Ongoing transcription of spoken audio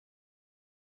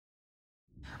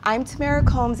I'm Tamara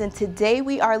Combs, and today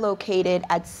we are located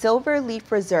at Silverleaf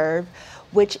Reserve,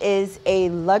 which is a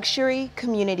luxury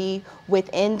community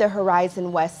within the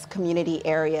Horizon West community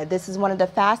area. This is one of the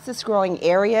fastest growing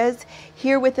areas.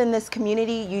 Here within this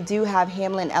community, you do have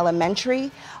Hamlin Elementary,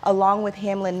 along with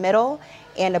Hamlin Middle,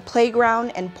 and a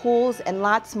playground and pools and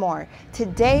lots more.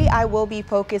 Today, I will be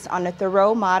focused on the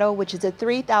Thoreau model, which is a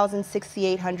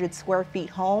 3,600 square feet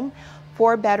home,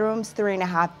 4 bedrooms,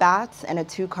 3.5 baths, and a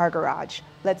 2-car garage.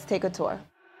 Let's take a tour.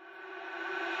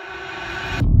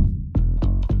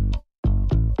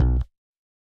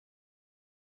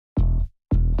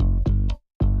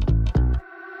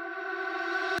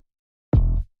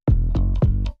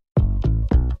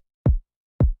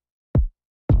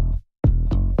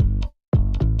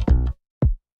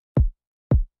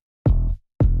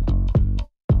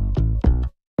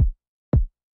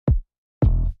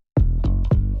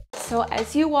 So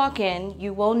as you walk in,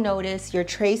 you will notice your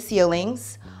tray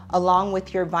ceilings along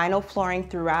with your vinyl flooring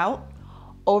throughout.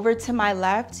 Over to my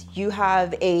left, you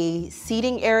have a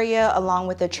seating area along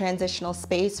with a transitional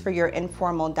space for your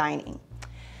informal dining.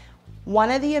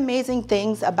 One of the amazing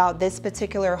things about this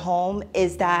particular home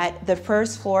is that the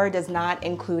first floor does not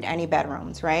include any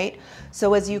bedrooms, right?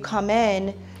 So as you come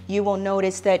in, you will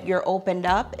notice that you're opened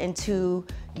up into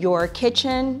your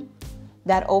kitchen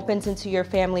that opens into your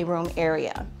family room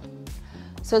area.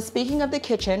 So speaking of the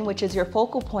kitchen, which is your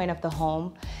focal point of the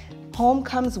home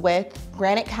comes with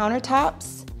granite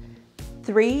countertops,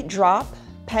 3 drop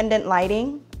pendant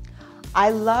lighting.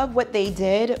 I love what they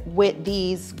did with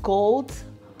these gold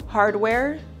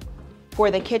hardware for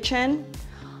the kitchen.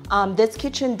 This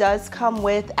kitchen does come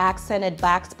with accented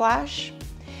backsplash,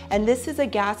 and this is a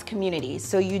gas community.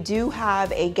 So you do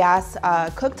have a gas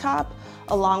cooktop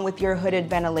along with your hooded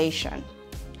ventilation,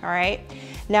 all right?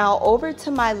 Now over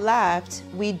to my left,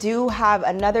 we do have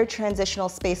another transitional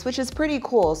space, which is pretty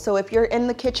cool. So if you're in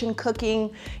the kitchen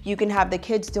cooking, you can have the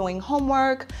kids doing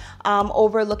homework,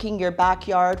 overlooking your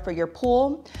backyard for your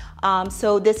pool.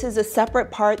 So this is a separate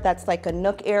part that's like a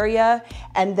nook area,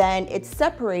 and then it's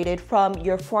separated from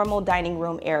your formal dining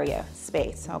room area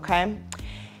space, okay?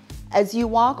 As you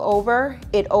walk over,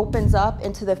 it opens up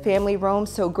into the family room,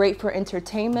 so great for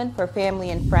entertainment for family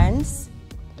and friends.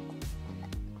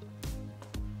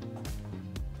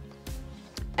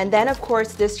 And then of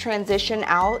course, this transition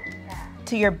out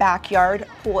to your backyard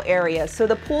pool area. So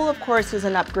the pool, of course, is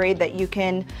an upgrade that you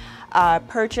can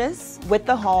purchase with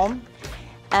the home.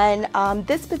 And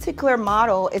this particular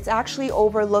model, it's actually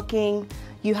overlooking,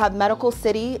 you have Medical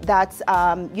City that's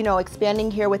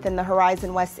expanding here within the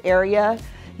Horizon West area.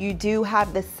 You do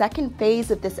have the second phase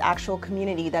of this actual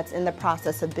community that's in the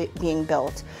process of being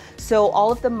built. So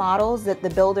all of the models that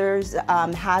the builders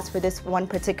has for this one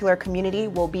particular community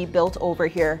will be built over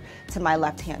here to my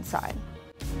left-hand side.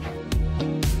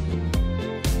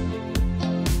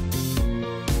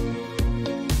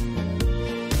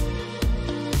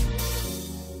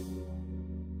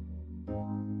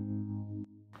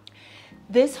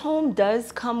 This home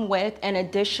does come with an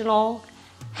additional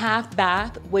half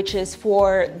bath, which is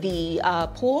for the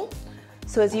pool.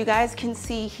 So as you guys can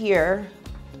see here,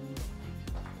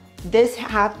 this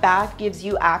half bath gives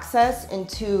you access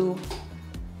into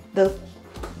the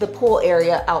pool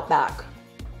area out back.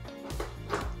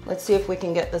 Let's see if we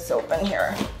can get this open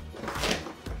here.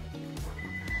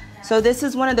 So this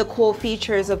is one of the cool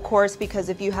features, of course, because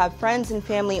if you have friends and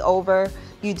family over,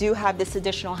 you do have this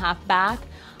additional half bath.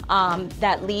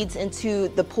 That leads into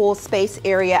the pool space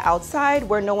area outside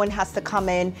where no one has to come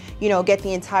in, get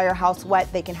the entire house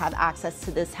wet. They can have access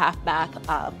to this half bath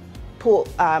pool,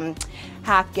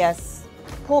 half guest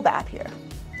pool bath here.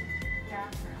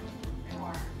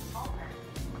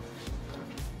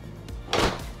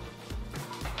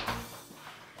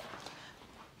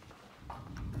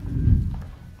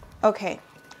 Okay,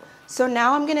 so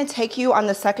now I'm gonna take you on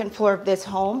the second floor of this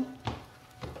home.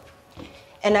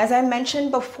 And as I mentioned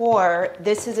before,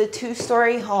 this is a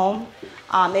 2-story home.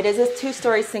 It is a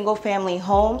 2-story single family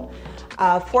home,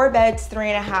 4 beds,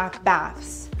 3.5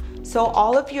 baths. So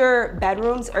all of your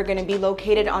bedrooms are gonna be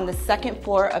located on the second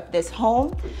floor of this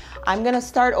home. I'm gonna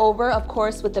start over, of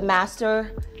course, with the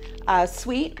master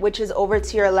suite, which is over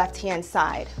to your left-hand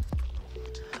side.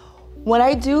 What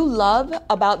I do love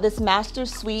about this master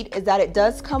suite is that it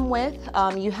does come with,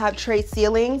 you have tray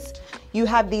ceilings, you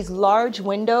have these large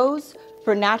windows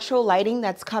for natural lighting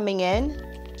that's coming in.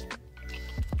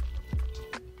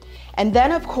 And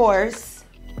then of course,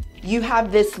 you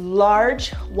have this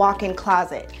large walk-in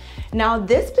closet. Now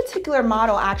this particular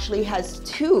model actually has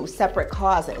 2 separate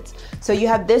closets. So you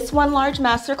have this one large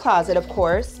master closet, of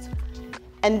course,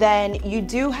 and then you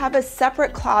do have a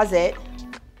separate closet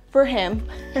for him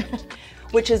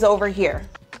which is over here.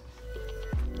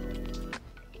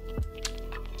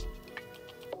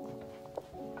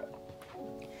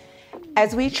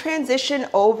 As we transition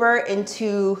over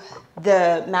into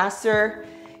the master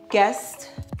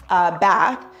guest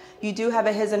bath, you do have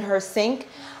a his and her sink.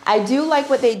 I do like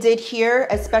what they did here,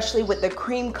 especially with the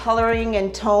cream coloring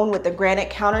and tone with the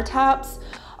granite countertops,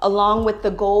 along with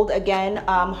the gold, again,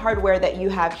 hardware that you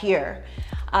have here.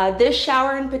 This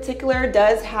shower in particular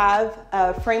does have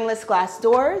frameless glass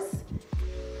doors.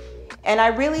 And I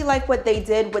really like what they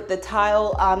did with the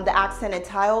tile, the accented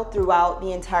tile throughout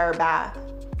the entire bath.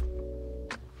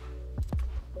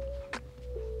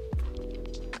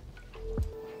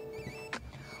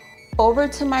 Over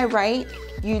to my right,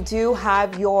 you do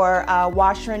have your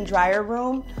washer and dryer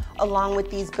room, along with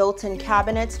these built-in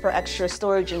cabinets for extra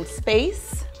storage and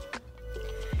space.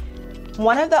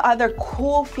 One of the other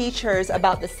cool features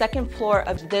about the second floor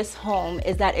of this home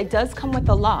is that it does come with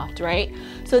a loft, right?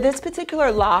 So this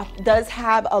particular loft does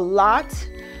have a lot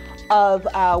of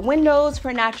windows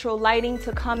for natural lighting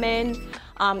to come in.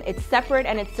 It's separate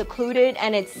and it's secluded,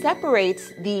 and it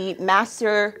separates the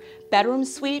master bedroom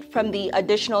suite from the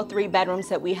additional 3 bedrooms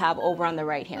that we have over on the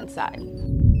right-hand side.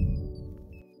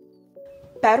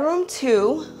 Bedroom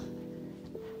 2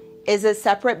 is a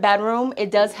separate bedroom.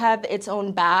 It does have its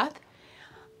own bath.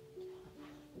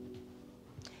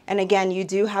 And again, you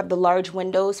do have the large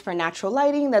windows for natural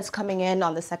lighting that's coming in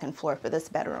on the second floor for this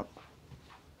bedroom.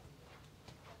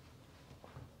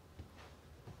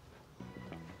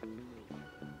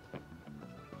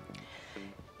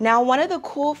 Now, one of the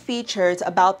cool features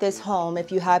about this home,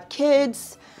 if you have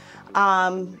kids,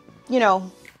 you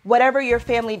know, whatever your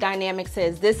family dynamics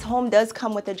is, this home does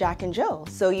come with a Jack and Jill.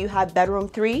 So you have bedroom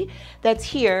 3 that's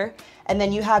here, and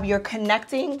then you have your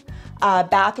connecting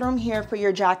bathroom here for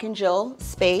your Jack and Jill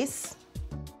space.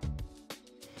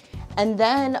 And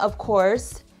then, of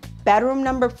course, bedroom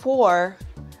number 4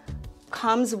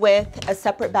 comes with a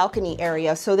separate balcony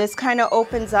area. So this kind of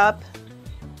opens up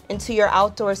into your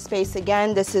outdoor space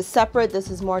again. This is separate, this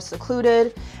is more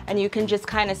secluded, and you can just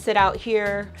kind of sit out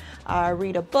here,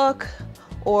 read a book,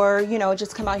 or, you know,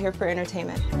 just come out here for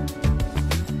entertainment.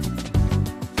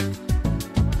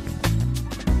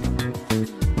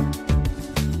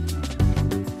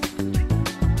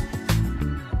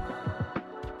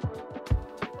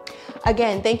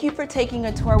 Again, thank you for taking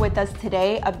a tour with us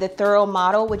today of the Thoreau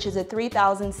model, which is a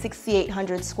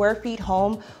 3,600 square feet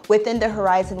home within the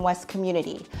Horizon West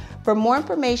community. For more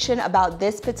information about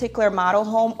this particular model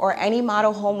home or any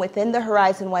model home within the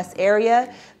Horizon West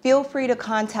area, feel free to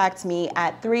contact me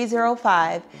at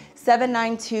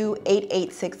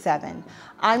 305-792-8867.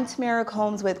 I'm Tamara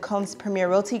Combs with Combs Premier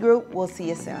Realty Group. We'll see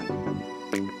you soon.